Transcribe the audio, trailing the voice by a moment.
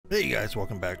Hey guys,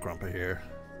 welcome back. Grumpa here.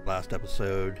 Last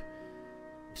episode,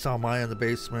 we saw Maya in the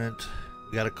basement.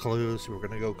 We got a clue, so we're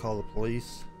gonna go call the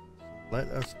police. Let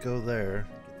us go there,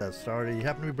 get that started. You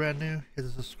happen to be brand new? Hit the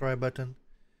subscribe button,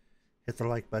 hit the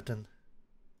like button.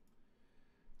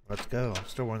 Let's go. I'm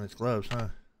still wearing these gloves, huh?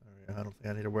 I don't think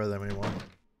I need to wear them anymore.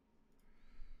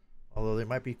 Although they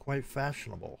might be quite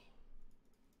fashionable.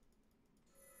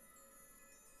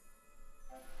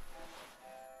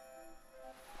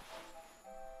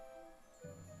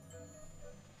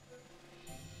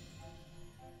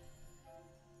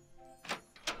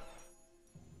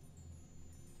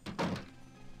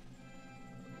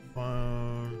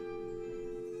 Phone.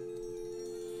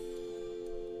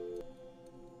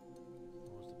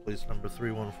 What's the police number?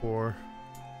 314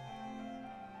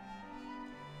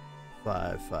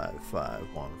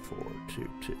 555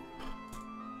 1422.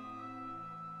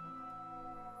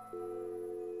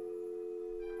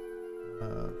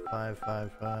 Uh,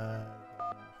 555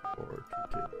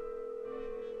 1422.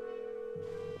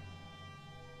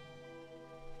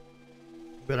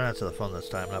 Better answer the phone this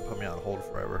time, not put me on hold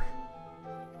forever.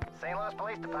 St. Louis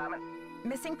Police Department.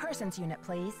 Missing persons unit,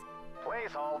 please.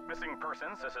 Please hold. Missing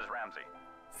persons. This is Ramsey.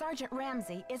 Sergeant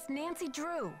Ramsey, it's Nancy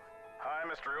Drew. Hi,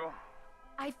 Miss Drew.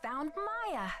 I found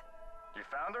Maya. You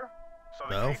found her? So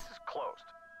the No. case is closed.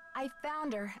 I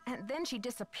found her, and then she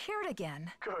disappeared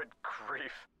again. Good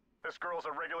grief. This girl's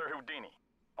a regular Houdini.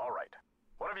 All right.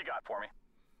 What have you got for me?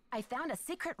 I found a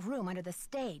secret room under the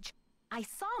stage. I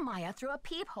saw Maya through a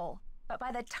peephole, but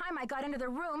by the time I got into the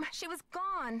room, she was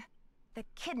gone. The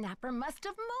kidnapper must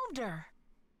have moved her.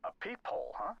 A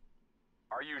peephole, huh?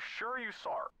 Are you sure you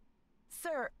saw her?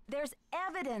 Sir, there's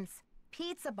evidence.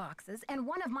 Pizza boxes and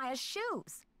one of Maya's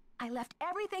shoes. I left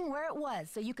everything where it was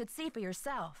so you could see for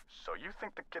yourself. So you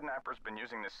think the kidnapper's been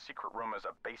using this secret room as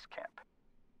a base camp?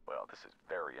 Well, this is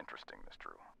very interesting, Miss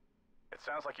Drew. It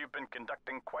sounds like you've been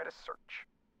conducting quite a search.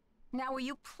 Now will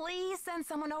you please send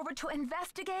someone over to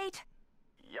investigate?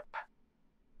 Yep.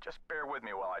 Just bear with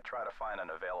me while I try to find an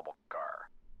available car.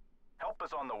 Help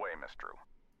is on the way, Miss Drew.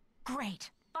 Great.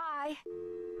 Bye.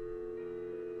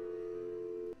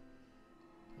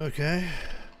 Okay.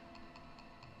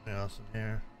 Anything else in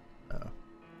here? No.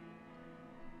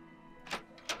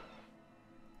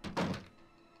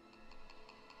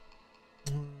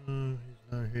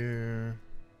 He's not here.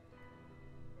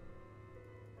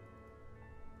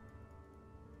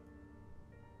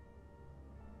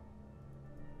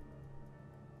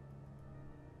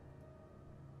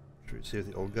 Should we see if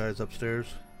the old guy's upstairs?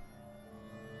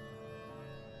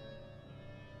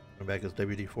 Come back as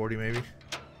WD-40 maybe?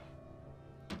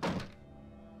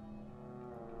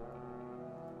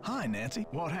 Hi, Nancy.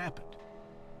 What happened?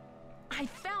 I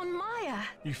found Maya.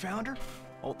 You found her?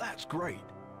 Oh, that's great.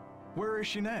 Where is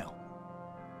she now?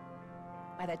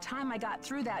 By the time I got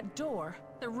through that door,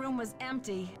 the room was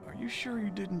empty. Are you sure you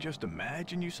didn't just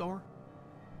imagine you saw her?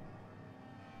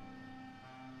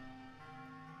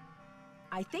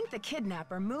 I think the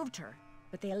kidnapper moved her,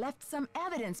 but they left some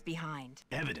evidence behind.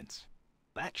 Evidence.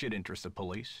 That should interest the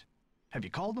police. Have you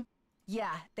called them?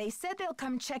 Yeah, they said they'll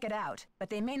come check it out, but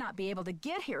they may not be able to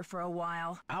get here for a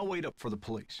while. I'll wait up for the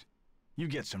police. You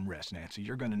get some rest, Nancy.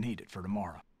 You're gonna need it for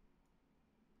tomorrow.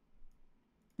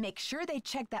 Make sure they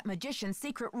check that magician's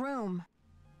secret room.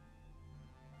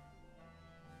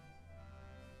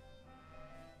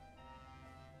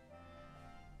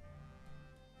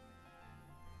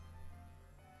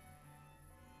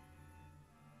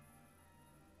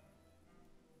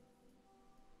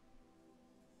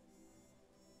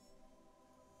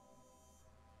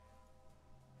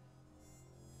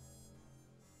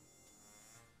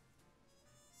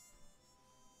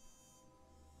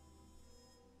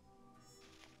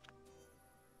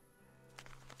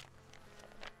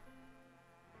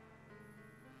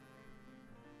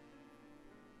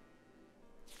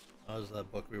 How was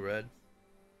that book we read?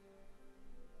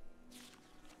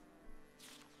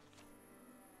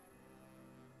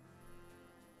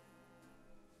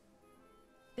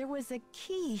 There was a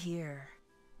key here.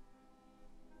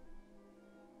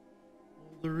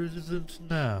 Well, there isn't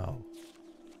now.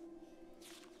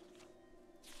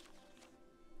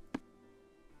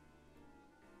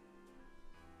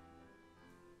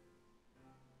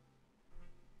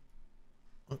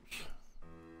 Oops.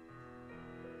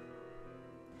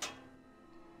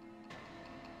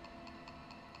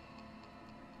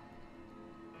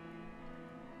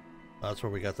 That's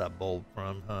where we got that bulb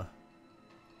from, huh?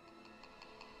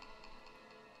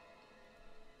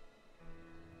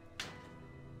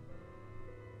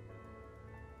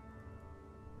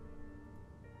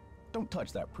 Don't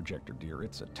touch that projector, dear.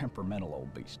 It's a temperamental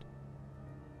old beast.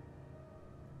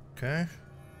 Okay.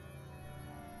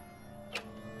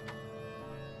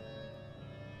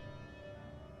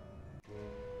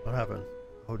 What happened?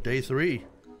 Oh, day 3.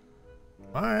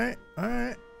 Alright,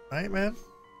 alright. Alright, man.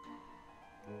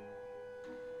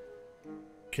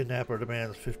 Kidnapper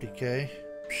demands 50K.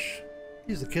 Psh,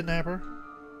 he's the kidnapper.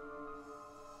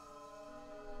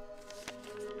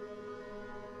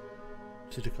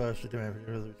 See the cost of demand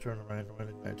for the return of mind when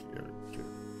in 19 years.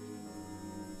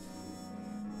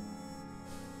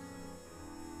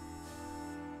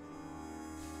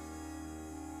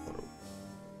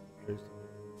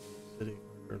 City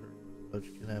murder,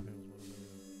 alleged kidnapping was one of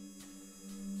them.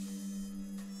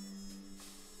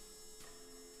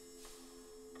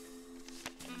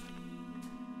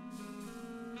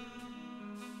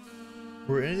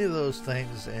 Were any of those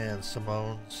things in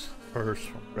Simone's purse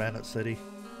from Granite City?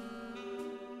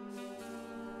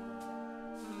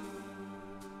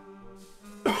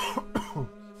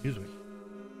 Excuse me.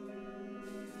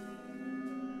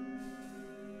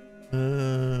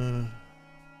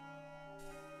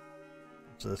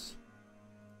 What's this?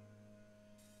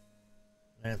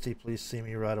 Nancy, please see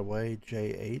me right away.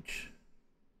 JH.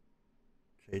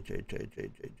 J.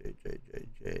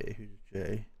 Who's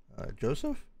J?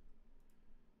 Joseph?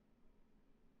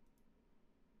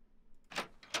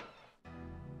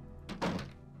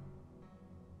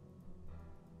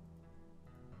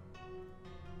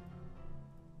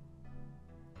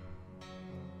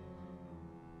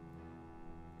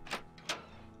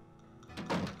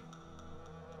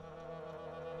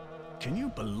 Can you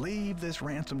believe this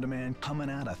ransom demand coming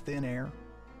out of thin air?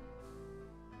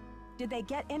 Did they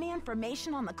get any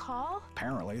information on the call?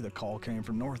 Apparently, the call came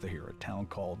from north of here, a town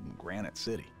called Granite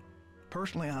City.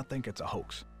 Personally, I think it's a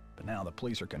hoax, but now the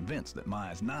police are convinced that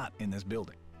Maya's not in this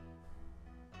building.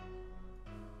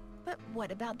 But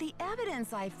what about the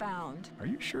evidence I found? Are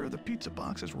you sure the pizza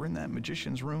boxes were in that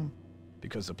magician's room?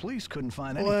 Because the police couldn't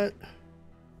find anything. What?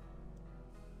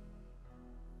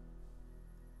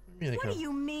 What do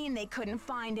you mean they couldn't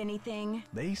find anything?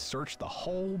 They searched the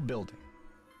whole building.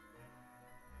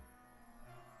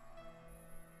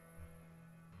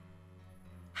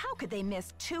 How could they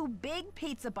miss 2 big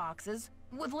pizza boxes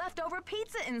with leftover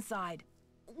pizza inside?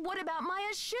 What about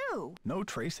Maya's shoe? No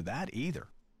trace of that either.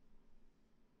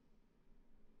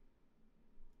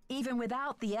 Even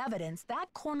without the evidence,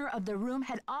 that corner of the room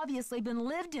had obviously been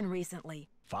lived in recently.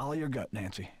 Follow your gut,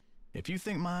 Nancy. If you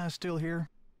think Maya's still here,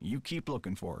 you keep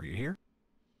looking for her, you hear?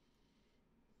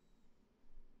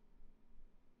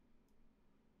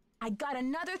 I got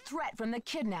another threat from the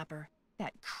kidnapper.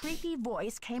 That creepy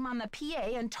voice came on the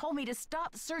PA and told me to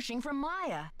stop searching for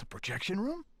Maya. The projection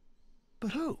room?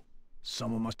 But who?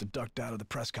 Someone must have ducked out of the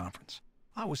press conference.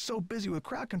 I was so busy with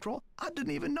crowd control, I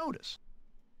didn't even notice.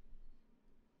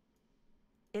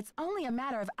 It's only a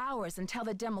matter of hours until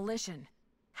the demolition.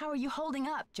 How are you holding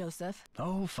up, Joseph?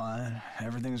 Oh, fine.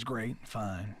 Everything's great.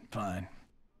 Fine, fine.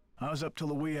 I was up till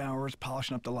the wee hours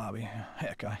polishing up the lobby.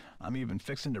 Heck, I'm even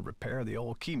fixing to repair the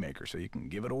old key maker so you can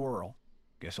give it a whirl.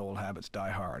 Guess old habits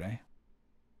die hard, eh?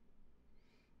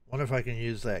 Wonder if I can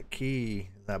use that key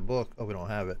in that book. Oh, we don't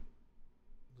have it.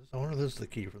 I wonder if this is the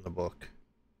key from the book.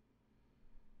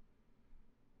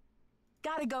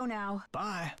 Gotta go now.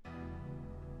 Bye.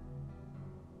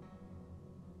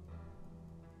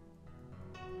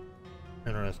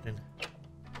 Interesting.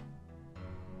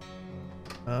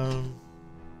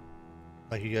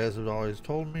 Like you guys have always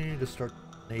told me to start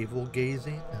navel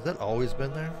gazing. Has that always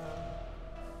been there?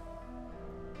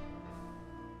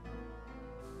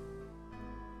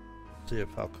 Let's see if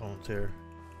Falcone's here.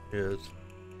 Is.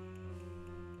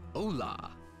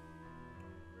 Hola.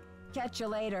 Catch you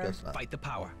later. Guess not. Fight the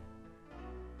power.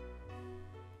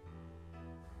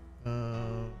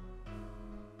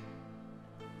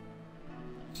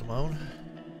 Simone.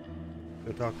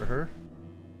 Go talk to her.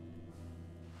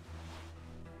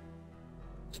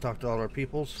 Let's talk to all our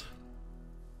peoples.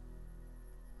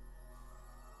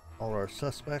 All our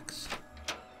suspects.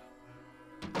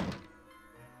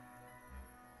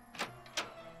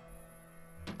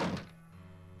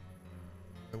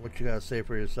 And what you gotta say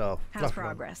for yourself? How's Talk to them.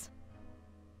 progress?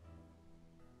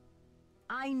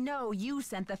 I know you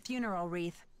sent the funeral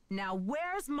wreath. Now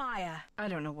where's Maya? I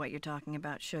don't know what you're talking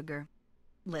about, Sugar.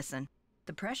 Listen,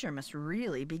 the pressure must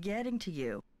really be getting to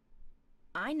you.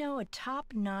 I know a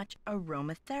top-notch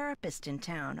aromatherapist in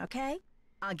town, okay?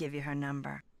 I'll give you her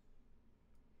number.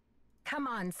 Come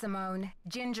on, Simone.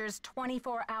 Ginger's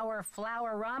 24-hour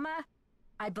flower-rama?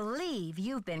 I believe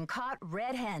you've been caught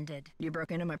red-handed. You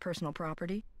broke into my personal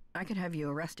property? I could have you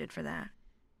arrested for that.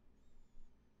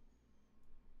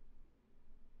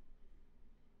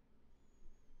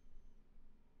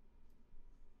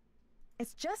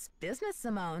 It's just business,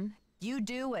 Simone. You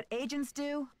do what agents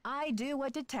do, I do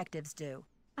what detectives do.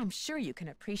 I'm sure you can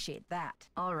appreciate that.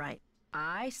 All right,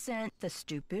 I sent the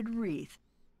stupid wreath,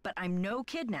 but I'm no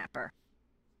kidnapper.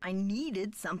 I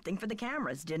needed something for the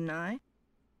cameras, didn't I?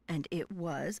 And it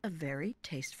was a very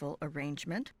tasteful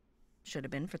arrangement. Should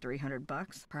have been for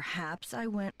 $300. Perhaps I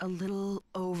went a little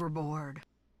overboard.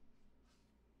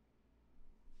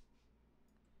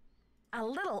 A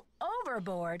little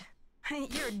overboard?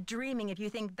 You're dreaming if you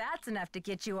think that's enough to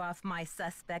get you off my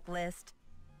suspect list.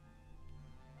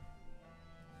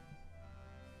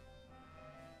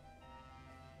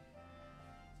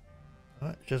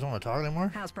 What? She doesn't want to talk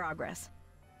anymore? How's progress?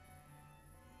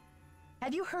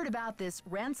 Have you heard about this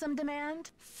ransom demand?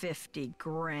 50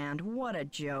 grand, what a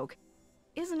joke.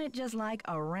 Isn't it just like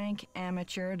a rank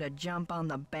amateur to jump on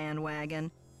the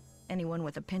bandwagon? Anyone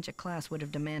with a pinch of class would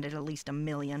have demanded at least $1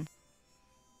 million.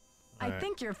 I Alright.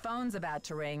 think your phone's about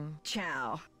to ring.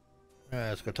 Ciao. Alright,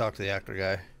 let's go talk to the actor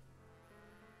guy.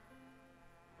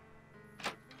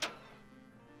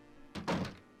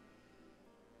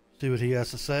 See what he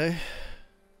has to say.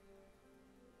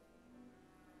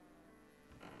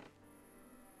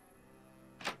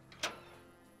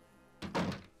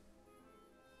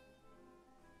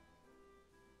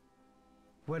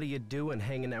 What are you doing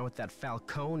hanging out with that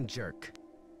Falcone jerk?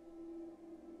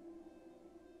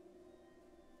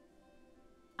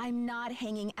 I'm not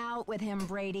hanging out with him,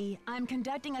 Brady. I'm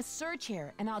conducting a search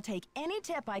here, and I'll take any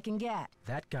tip I can get.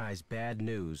 That guy's bad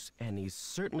news, and he's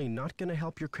certainly not gonna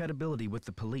help your credibility with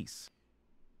the police.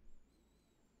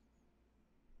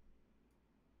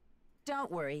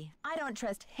 Don't worry. I don't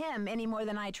trust him any more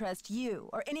than I trust you,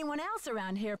 or anyone else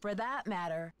around here for that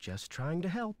matter. Just trying to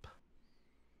help.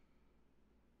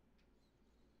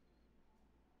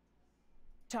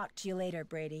 Talk to you later,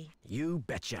 Brady. You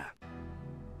betcha.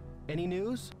 Any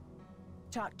news?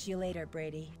 Talk to you later,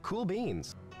 Brady. Cool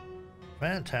beans.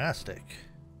 Fantastic.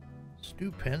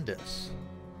 Stupendous.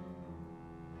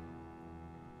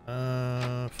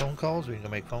 Phone calls? We can go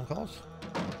make phone calls?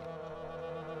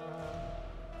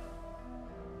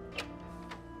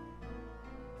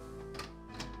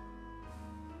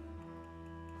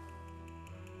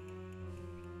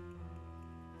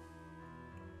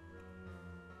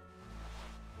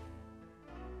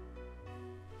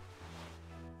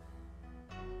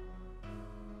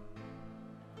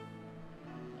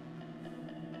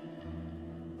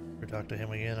 Talk to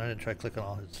him again. I didn't try clicking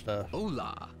all his stuff.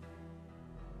 Hola.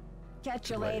 Catch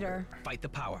you later. Fight the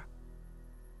power.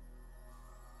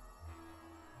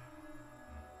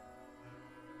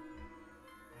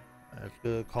 Let's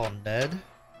go call Ned.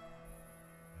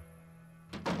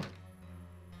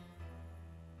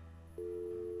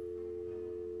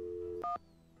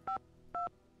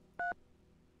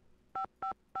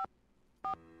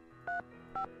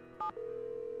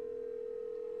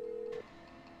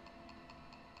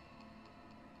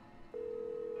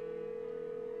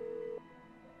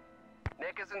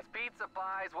 Nickerson's Pizza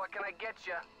Pies, what can I get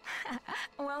you?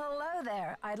 Well, hello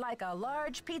there. I'd like a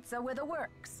large pizza with a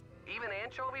works. Even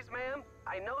anchovies, ma'am?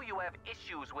 I know you have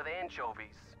issues with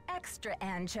anchovies. Extra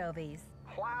anchovies.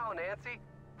 Wow, Nancy.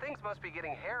 Things must be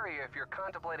getting hairy if you're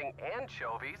contemplating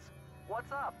anchovies.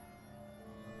 What's up?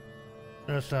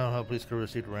 Understand how police could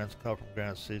receive a ransom call from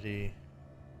Granite City.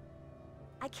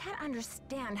 I can't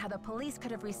understand how the police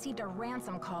could have received a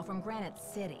ransom call from Granite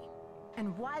City.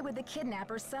 And why would the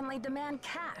kidnappers suddenly demand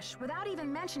cash without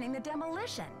even mentioning the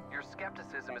demolition? Your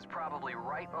skepticism is probably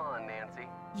right on, Nancy.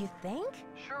 You think?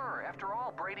 Sure, after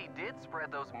all, Brady did spread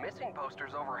those missing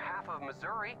posters over half of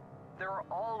Missouri. There are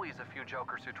always a few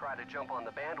jokers who try to jump on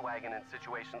the bandwagon in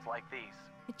situations like these.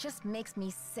 It just makes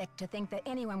me sick to think that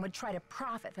anyone would try to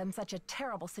profit from such a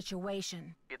terrible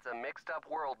situation. It's a mixed-up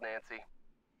world, Nancy.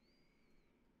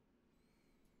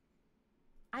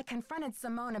 I confronted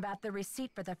Simone about the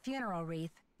receipt for the funeral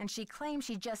wreath, and she claimed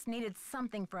she just needed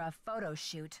something for a photo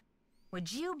shoot.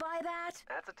 Would you buy that?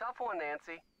 That's a tough one,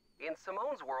 Nancy. In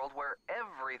Simone's world, where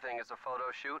everything is a photo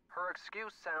shoot, her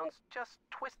excuse sounds just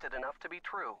twisted enough to be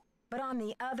true. But on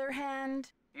the other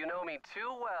hand... You know me too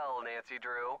well, Nancy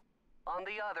Drew. On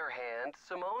the other hand,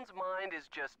 Simone's mind is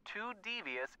just too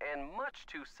devious and much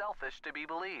too selfish to be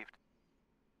believed.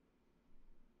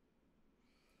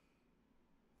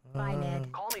 Bye,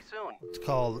 Ned. Call me soon. It's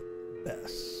called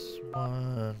Bess.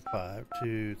 1 5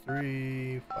 2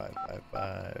 3 5 5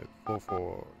 5 4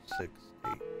 4 6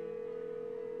 8.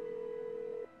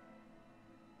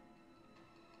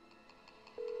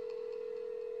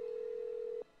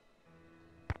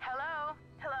 Hello?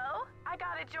 Hello? I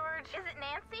got it, George. Is it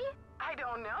Nancy? I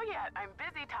don't know yet. I'm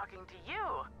busy talking to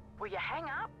you. Will you hang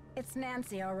up? It's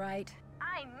Nancy, all right.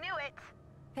 I knew it.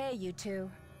 Hey, you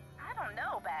two. I don't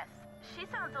know, Bess. She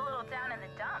sounds a little down in the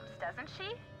dumps, doesn't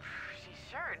she? She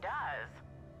She sure does.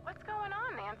 What's going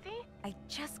on, Nancy? I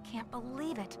just can't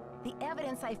believe it. The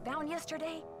evidence I found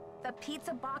yesterday, the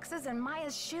pizza boxes and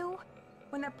Maya's shoe,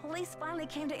 when the police finally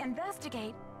came to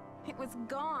investigate, it was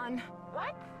gone.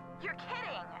 What? You're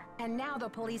kidding. And now the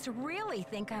police really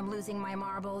think I'm losing my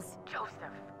marbles.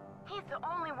 Joseph, he's the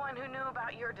only one who knew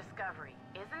about your discovery,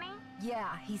 isn't he?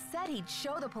 Yeah, he said he'd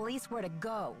show the police where to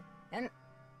go. And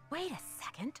wait a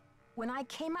second. When I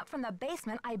came up from the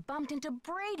basement, I bumped into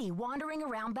Brady wandering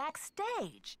around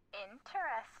backstage.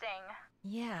 Interesting.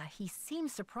 Yeah, he seemed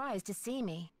surprised to see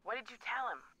me. What did you tell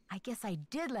him? I guess I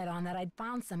did let on that I'd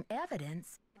found some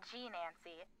evidence. Gee,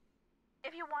 Nancy,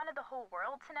 if you wanted the whole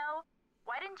world to know,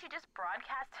 why didn't you just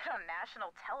broadcast it on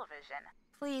national television?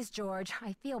 Please, George,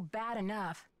 I feel bad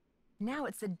enough. Now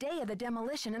it's the day of the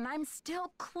demolition and I'm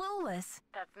still clueless.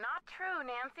 That's not true,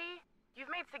 Nancy. You've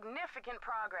made significant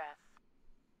progress.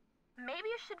 Maybe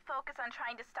you should focus on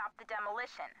trying to stop the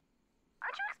demolition.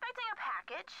 Aren't you expecting a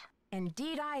package?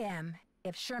 Indeed I am.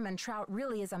 If Sherman Trout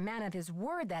really is a man of his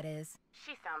word, that is.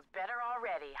 She sounds better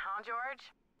already, huh, George?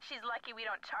 She's lucky we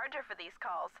don't charge her for these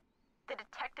calls. The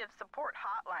detective support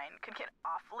hotline could get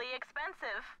awfully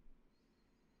expensive.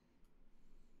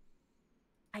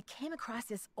 I came across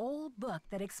this old book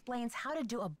that explains how to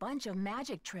do a bunch of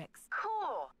magic tricks.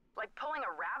 Cool. Like pulling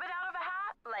a rabbit out of a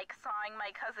hat? Like sawing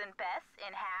my cousin Bess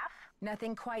in half?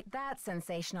 Nothing quite that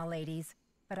sensational, ladies.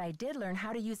 But I did learn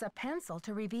how to use a pencil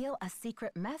to reveal a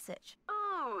secret message.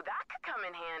 Ooh, that could come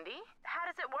in handy. How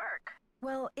does it work?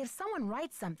 Well, if someone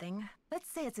writes something, let's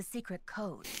say it's a secret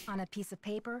code, on a piece of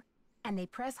paper, and they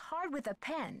press hard with a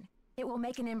pen, it will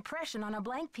make an impression on a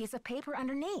blank piece of paper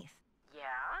underneath.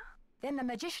 Yeah? Then the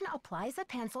magician applies a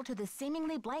pencil to the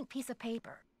seemingly blank piece of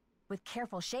paper. With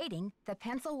careful shading, the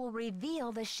pencil will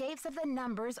reveal the shapes of the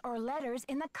numbers or letters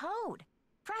in the code.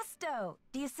 Presto!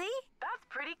 Do you see? That's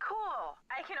pretty cool.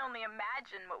 I can only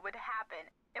imagine what would happen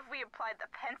if we applied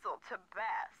the pencil to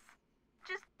Bess.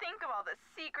 Just think of all the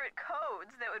secret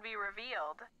codes that would be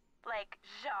revealed. Like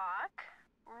Jacques,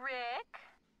 Rick,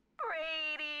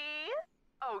 Brady.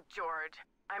 Oh, George,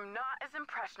 I'm not as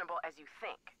impressionable as you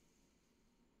think.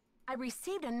 I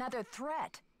received another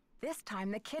threat. This time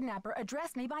the kidnapper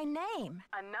addressed me by name.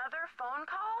 Another phone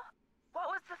call? What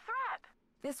was the threat?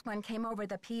 This one came over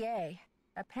the PA.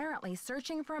 Apparently,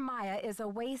 searching for Maya is a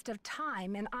waste of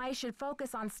time and I should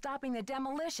focus on stopping the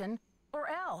demolition, or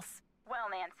else. Well,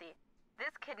 Nancy,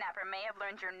 this kidnapper may have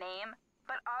learned your name,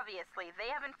 but obviously they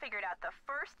haven't figured out the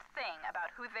first thing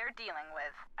about who they're dealing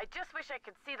with. I just wish I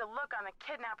could see the look on the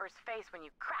kidnapper's face when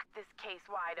you crack this case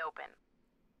wide open.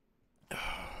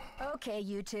 Okay,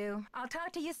 you two. I'll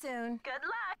talk to you soon. Good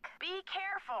luck. Be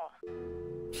careful.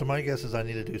 So my guess is I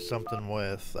need to do something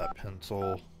with that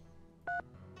pencil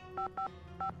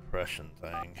impression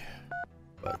thing.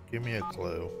 But give me a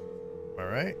clue. Am I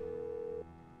right?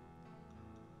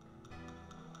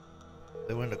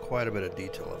 They went into quite a bit of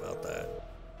detail about that.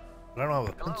 But I don't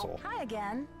have a pencil. Hi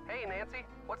again. Hey, Nancy,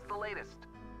 what's the latest?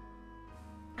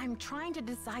 I'm trying to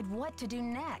decide what to do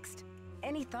next.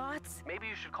 Any thoughts? Maybe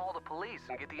you should call the police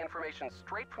and get the information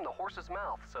straight from the horse's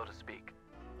mouth, so to speak.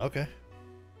 Okay.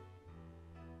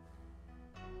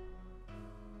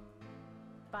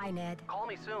 Bye, Ned. Call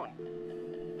me soon.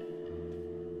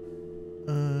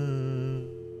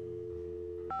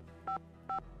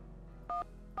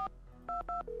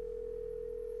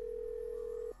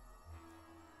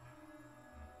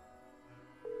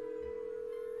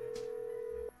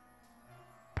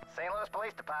 St. Louis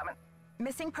Police Department.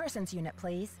 Missing persons unit,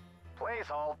 please. Please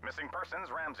hold. Missing persons,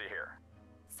 Ramsey here.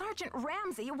 Sergeant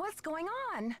Ramsey, what's going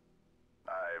on?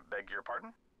 I beg your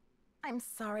pardon? I'm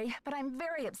sorry, but I'm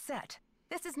very upset.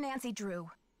 This is Nancy Drew.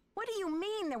 What do you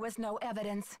mean there was no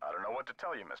evidence? I don't know what to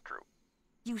tell you, Miss Drew.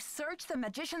 You searched the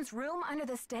magician's room under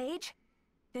the stage?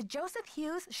 Did Joseph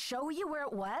Hughes show you where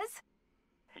it was?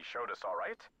 He showed us all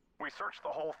right. We searched the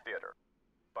whole theater,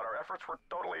 but our efforts were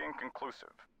totally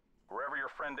inconclusive. Wherever your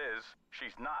friend is,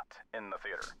 she's not in the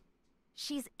theater.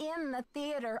 She's in the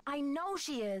theater. I know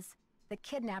she is. The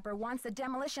kidnapper wants the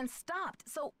demolition stopped,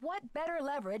 so what better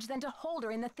leverage than to hold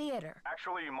her in the theater?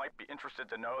 Actually, you might be interested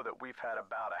to know that we've had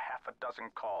about a half a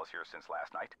dozen calls here since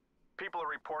last night. People are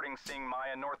reporting seeing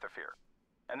Maya north of here.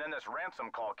 And then this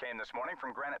ransom call came this morning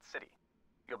from Granite City.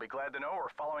 You'll be glad to know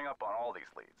we're following up on all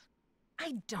these leads.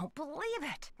 I don't believe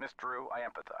it. Miss Drew, I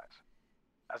empathize.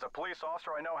 As a police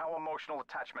officer, I know how emotional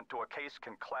attachment to a case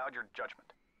can cloud your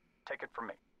judgment. Take it from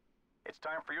me. It's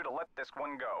time for you to let this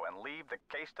one go and leave the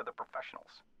case to the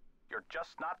professionals. You're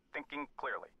just not thinking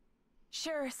clearly.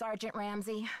 Sure, Sergeant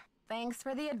Ramsey. Thanks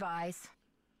for the advice.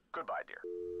 Goodbye, dear.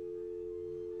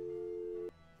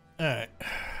 Alright.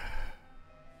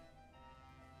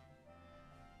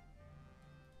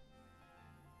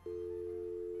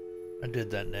 did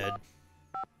that, Ned.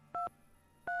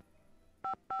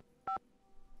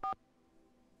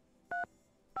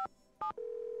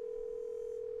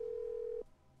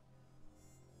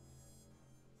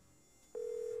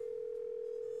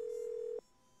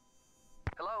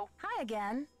 Hello? Hi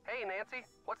again. Hey, Nancy.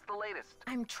 What's the latest?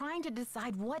 I'm trying to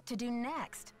decide what to do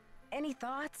next. Any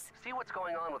thoughts? See what's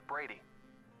going on with Brady.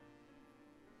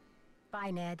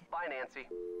 Bye, Ned. Bye, Nancy.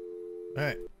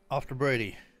 Alright, off to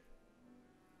Brady.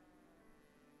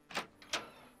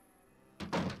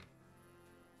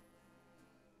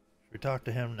 Should we talk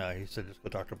to him? No, he said just go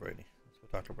talk to Brady. Let's go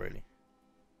talk to Brady.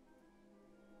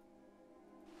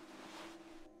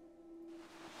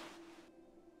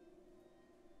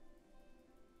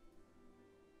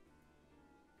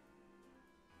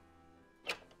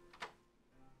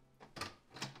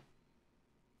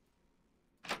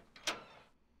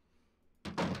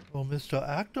 Well, Mr.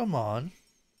 Actomon.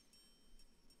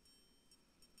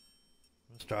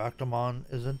 Mr. Actomon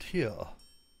isn't here.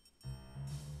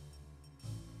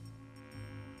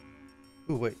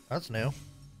 Ooh, wait, that's new.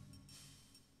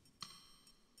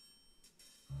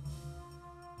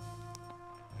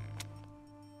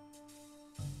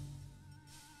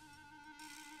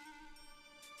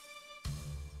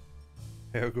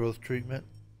 Hair growth treatment.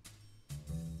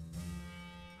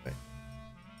 Wait.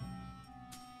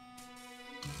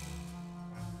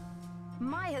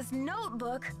 Maya's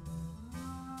notebook.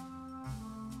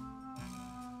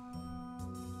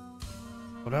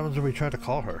 What happens if we try to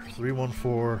call her?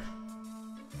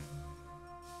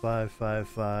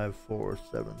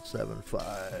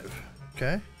 314-555-4775.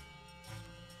 Okay.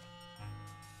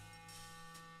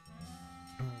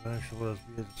 Eventually, let us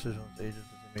be a decision as agent is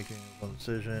making one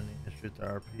decision. Issue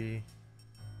therapy.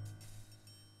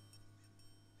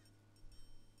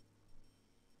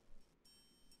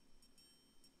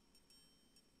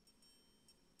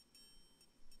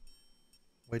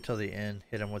 Wait till the end.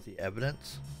 Hit him with the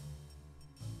evidence.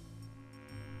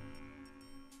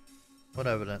 What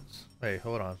evidence? Hey,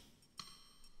 hold on.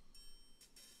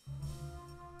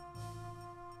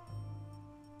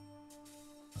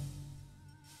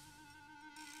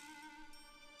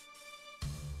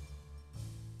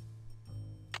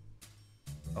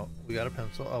 Oh, we got a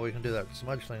pencil. Oh, we can do that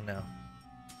smudge thing now.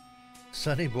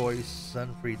 Sunny Boy,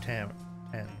 sun-free tan.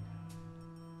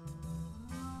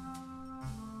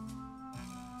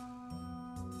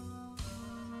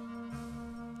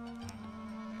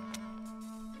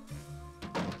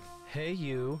 Hey,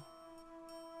 you.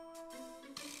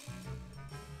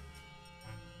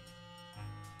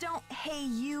 Don't hey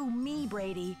you me,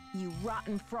 Brady, you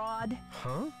rotten fraud.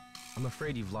 Huh? I'm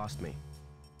afraid you've lost me.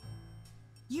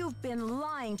 You've been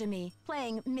lying to me,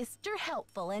 playing Mr.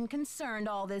 Helpful and Concerned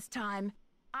all this time.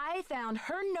 I found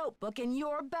her notebook in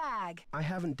your bag. I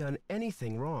haven't done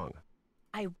anything wrong.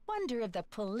 I wonder if the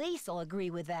police will agree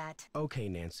with that. Okay,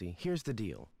 Nancy, here's the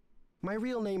deal. My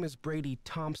real name is Brady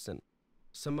Thompson.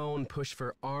 Simone pushed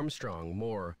for Armstrong,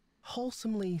 more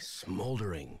wholesomely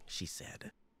smoldering, she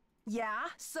said. Yeah,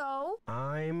 so?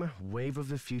 I'm Wave of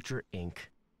the Future, Inc.,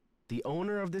 the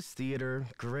owner of this theater,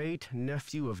 great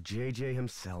nephew of JJ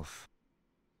himself.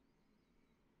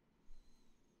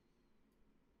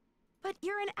 But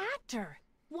you're an actor.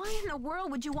 Why in the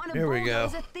world would you want to Here we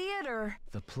bulldoze go. a theater?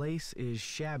 The place is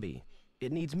shabby.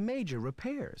 It needs major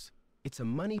repairs. It's a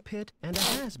money pit and a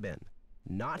has-been.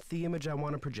 Not the image I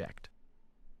want to project.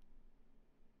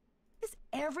 Is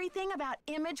everything about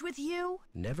image with you?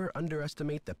 Never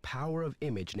underestimate the power of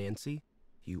image, Nancy.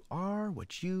 You are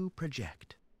what you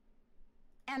project.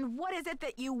 And what is it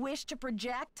that you wish to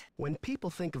project? When people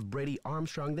think of Brady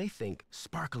Armstrong, they think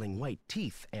sparkling white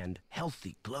teeth and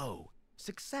healthy glow.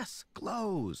 Success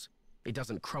glows. It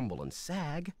doesn't crumble and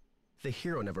sag. The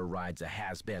hero never rides a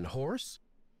has-been horse.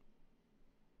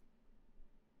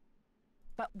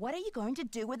 But what are you going to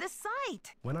do with the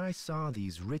site? When I saw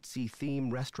these ritzy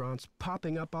theme restaurants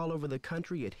popping up all over the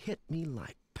country, it hit me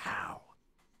like pow.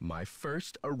 My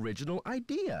first original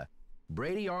idea.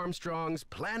 Brady Armstrong's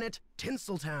Planet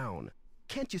Tinseltown.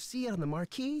 Can't you see it on the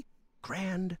marquee?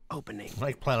 Grand opening.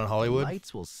 Like Planet Hollywood.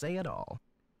 Lights will say it all.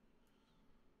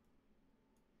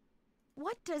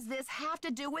 What does this have to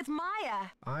do with Maya?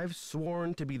 I've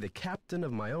sworn to be the captain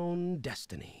of my own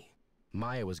destiny.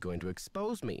 Maya was going to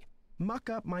expose me, muck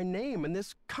up my name in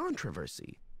this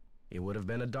controversy. It would have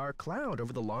been a dark cloud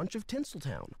over the launch of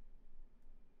Tinseltown.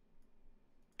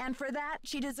 And for that,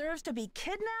 she deserves to be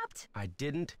kidnapped? I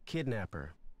didn't kidnap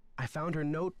her. I found her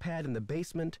notepad in the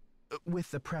basement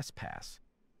with the press pass.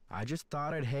 I just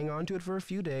thought I'd hang on to it for a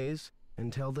few days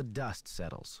until the dust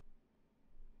settles.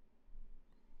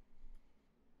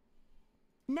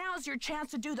 Now's your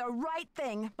chance to do the right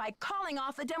thing by calling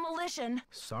off the demolition.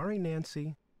 Sorry,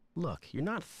 Nancy. Look, you're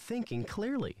not thinking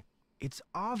clearly. It's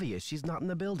obvious she's not in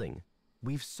the building.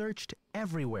 We've searched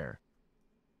everywhere.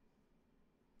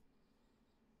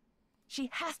 She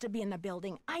has to be in the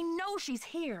building. I know she's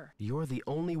here. You're the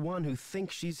only one who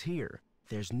thinks she's here.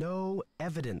 There's no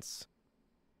evidence.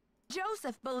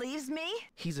 Joseph believes me.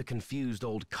 He's a confused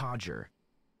old codger.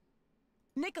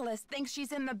 Nicholas thinks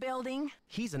she's in the building.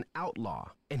 He's an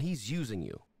outlaw, and he's using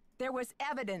you. There was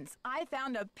evidence. I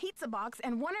found a pizza box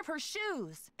and one of her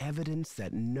shoes. Evidence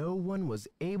that no one was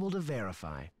able to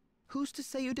verify. Who's to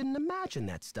say you didn't imagine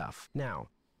that stuff? Now,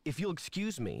 if you'll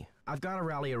excuse me, I've got to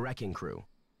rally a wrecking crew.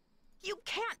 You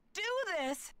can't do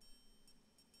this!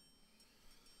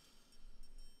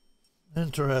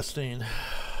 Interesting.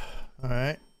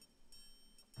 Alright.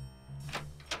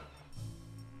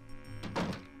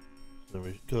 So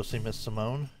we go see Miss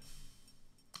Simone.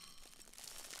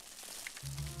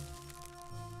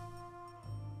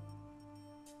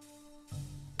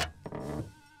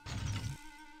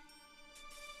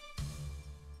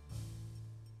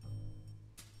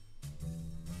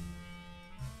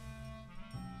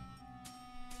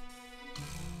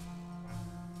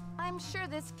 I'm sure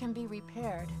this can be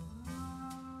repaired.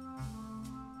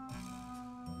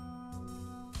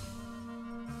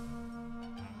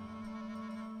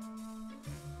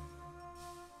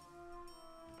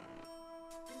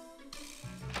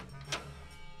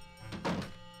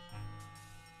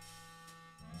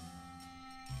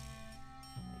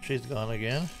 She's gone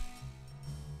again.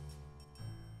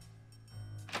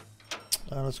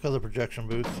 Let's go to the projection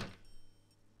booth.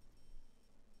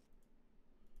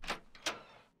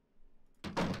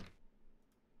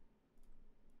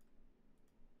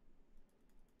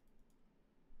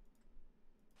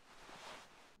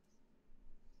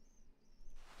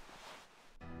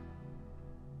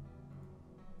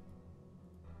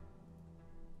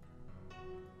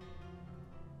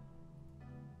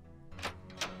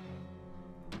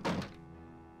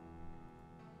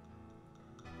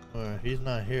 He's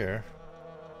not here.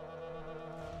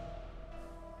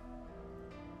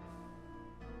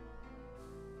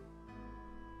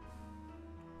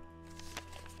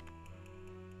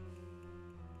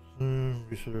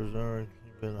 Researchers are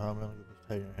been how many was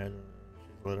taking your head.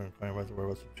 She's later inquiring about the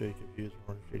whereabouts of Jake. If Hughes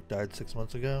Jake died 6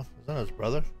 months ago. Is that his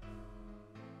brother?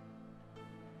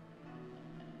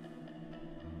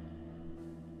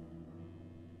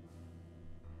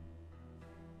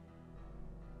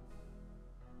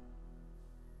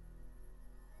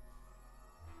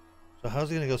 So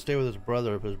how's he gonna go stay with his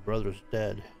brother if his brother's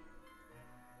dead?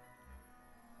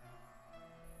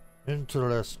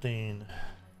 Interesting.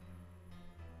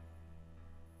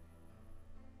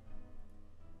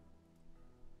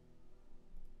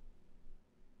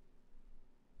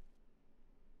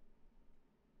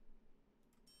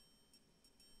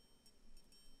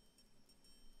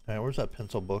 Alright, where's that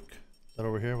pencil book? Is that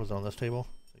over here? Was it on this table?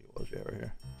 I think it was, yeah, right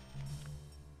here.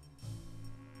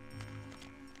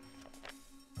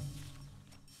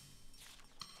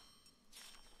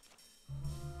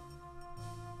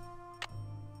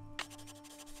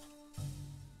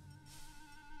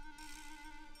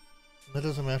 That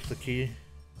doesn't match the key.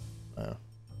 No.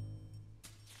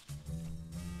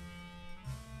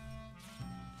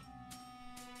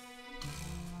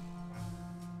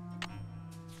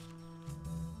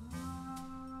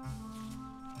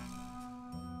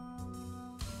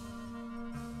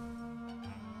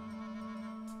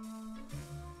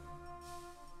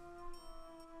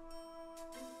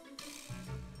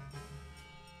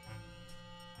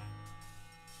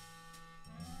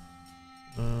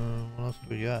 What else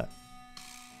do we got?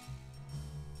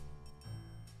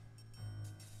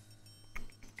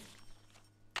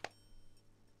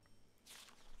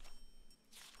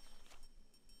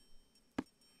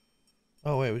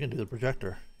 Oh wait, we can do the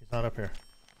projector. He's not up here.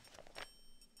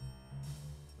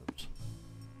 Oops.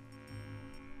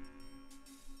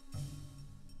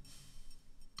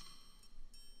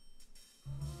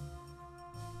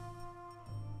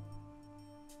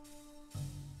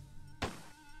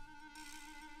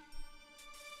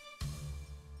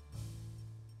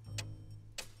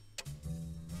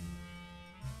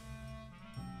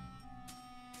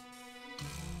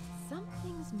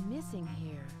 Something's missing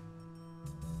here.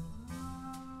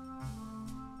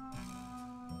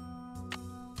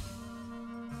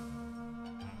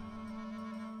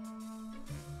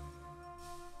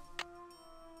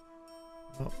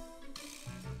 Oh.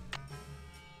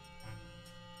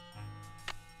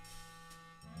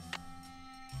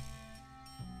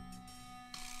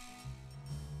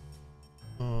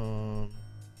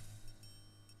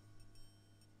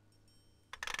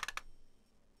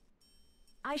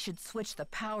 I should switch the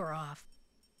power off.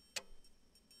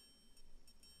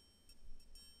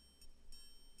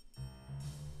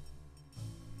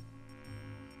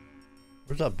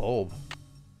 Where's that bulb?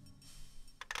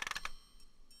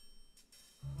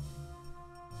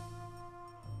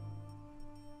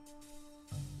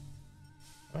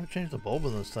 Why don't I change the bulb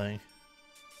in this thing?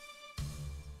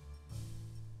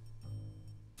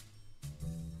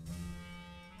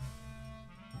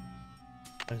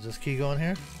 Is this key going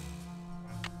here?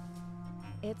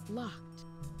 It's locked.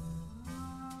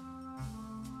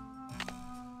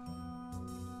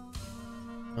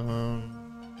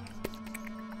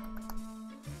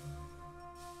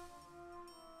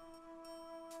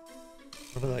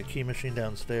 What about that key machine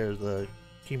downstairs? The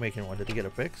key making one. Did he get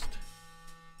it fixed?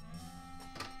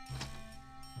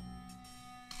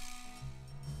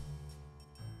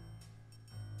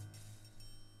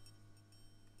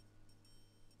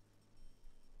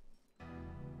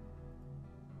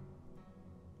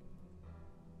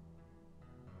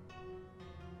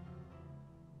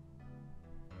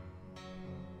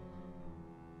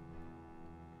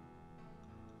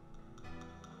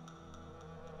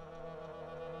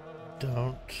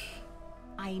 Don't.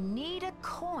 I need a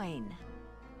coin.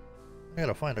 I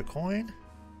gotta find a coin?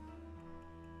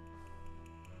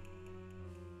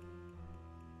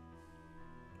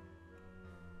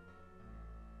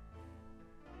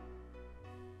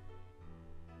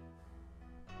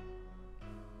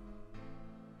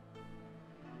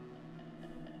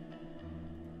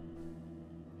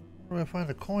 Where do I find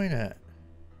a coin at?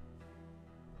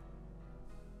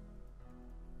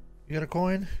 You got a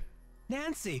coin?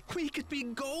 Nancy, we could be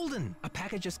golden! A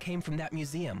package just came from that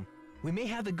museum. We may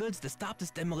have the goods to stop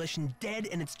this demolition dead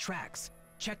in its tracks.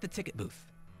 Check the ticket booth.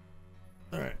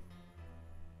 Alright.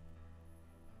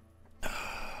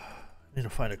 Need to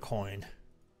find a coin.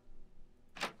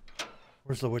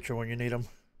 Where's the Witcher when you need him?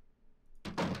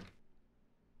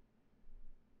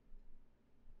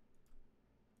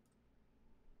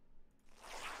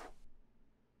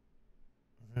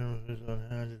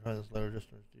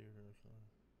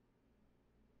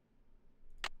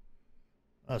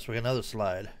 Oh, so we got another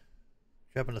slide.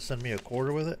 You happen to send me a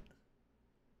quarter with it?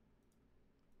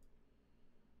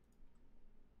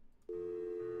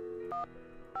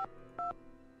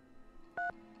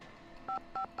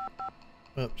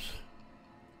 Oops.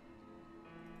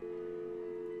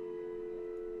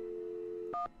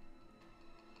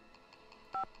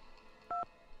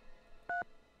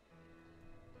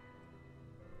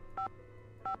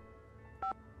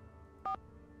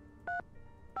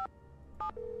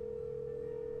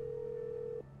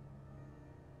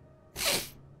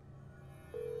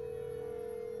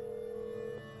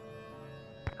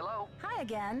 Hello? Hi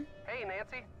again. Hey,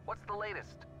 Nancy. What's the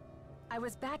latest? I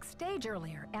was backstage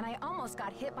earlier, and I almost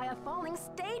got hit by a falling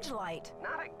stage light.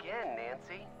 Not again,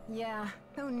 Nancy. Yeah,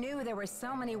 who knew there were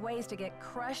so many ways to get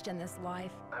crushed in this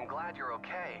life? I'm glad you're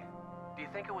okay. Do you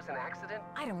think it was an accident?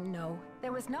 I don't know.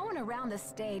 There was no one around the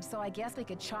stage, so I guess we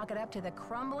could chalk it up to the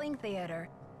crumbling theater.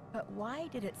 But why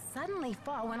did it suddenly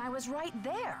fall when I was right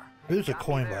there? There's a Copy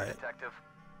coin there, by it. Detective.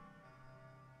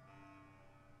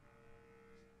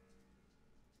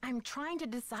 I'm trying to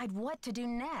decide what to do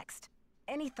next.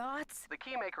 Any thoughts? The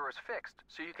keymaker is fixed,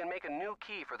 so you can make a new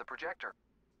key for the projector.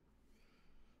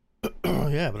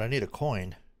 Yeah, but I need a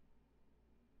coin.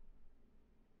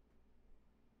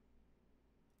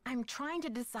 I'm trying to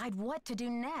decide what to do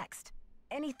next.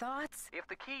 Any thoughts? If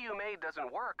the key you made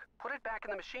doesn't work, put it back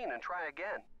in the machine and try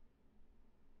again.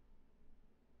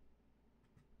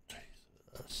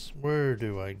 Jesus, where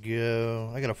do I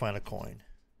go? I gotta find a coin.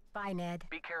 Bye, Ned.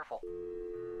 Be careful.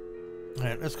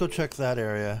 Alright, let's go check that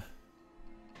area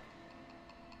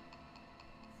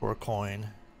for a coin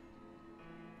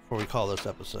before we call this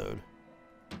episode.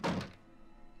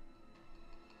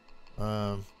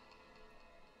 The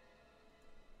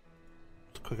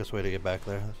quickest way to get back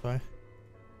there, this way.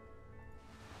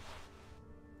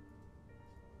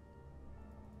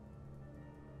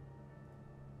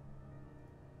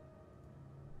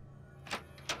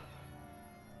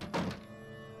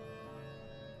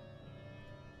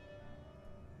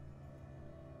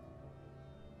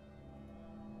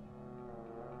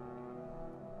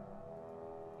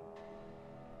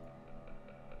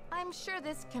 I'm sure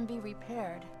this can be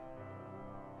repaired.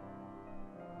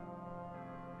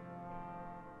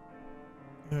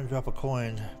 You didn't drop a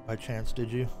coin by chance,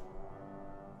 did you?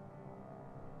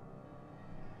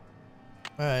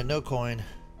 Alright, no coin.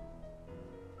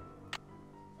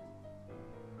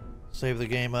 Save the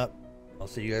game up. I'll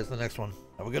see you guys in the next one.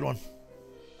 Have a good one.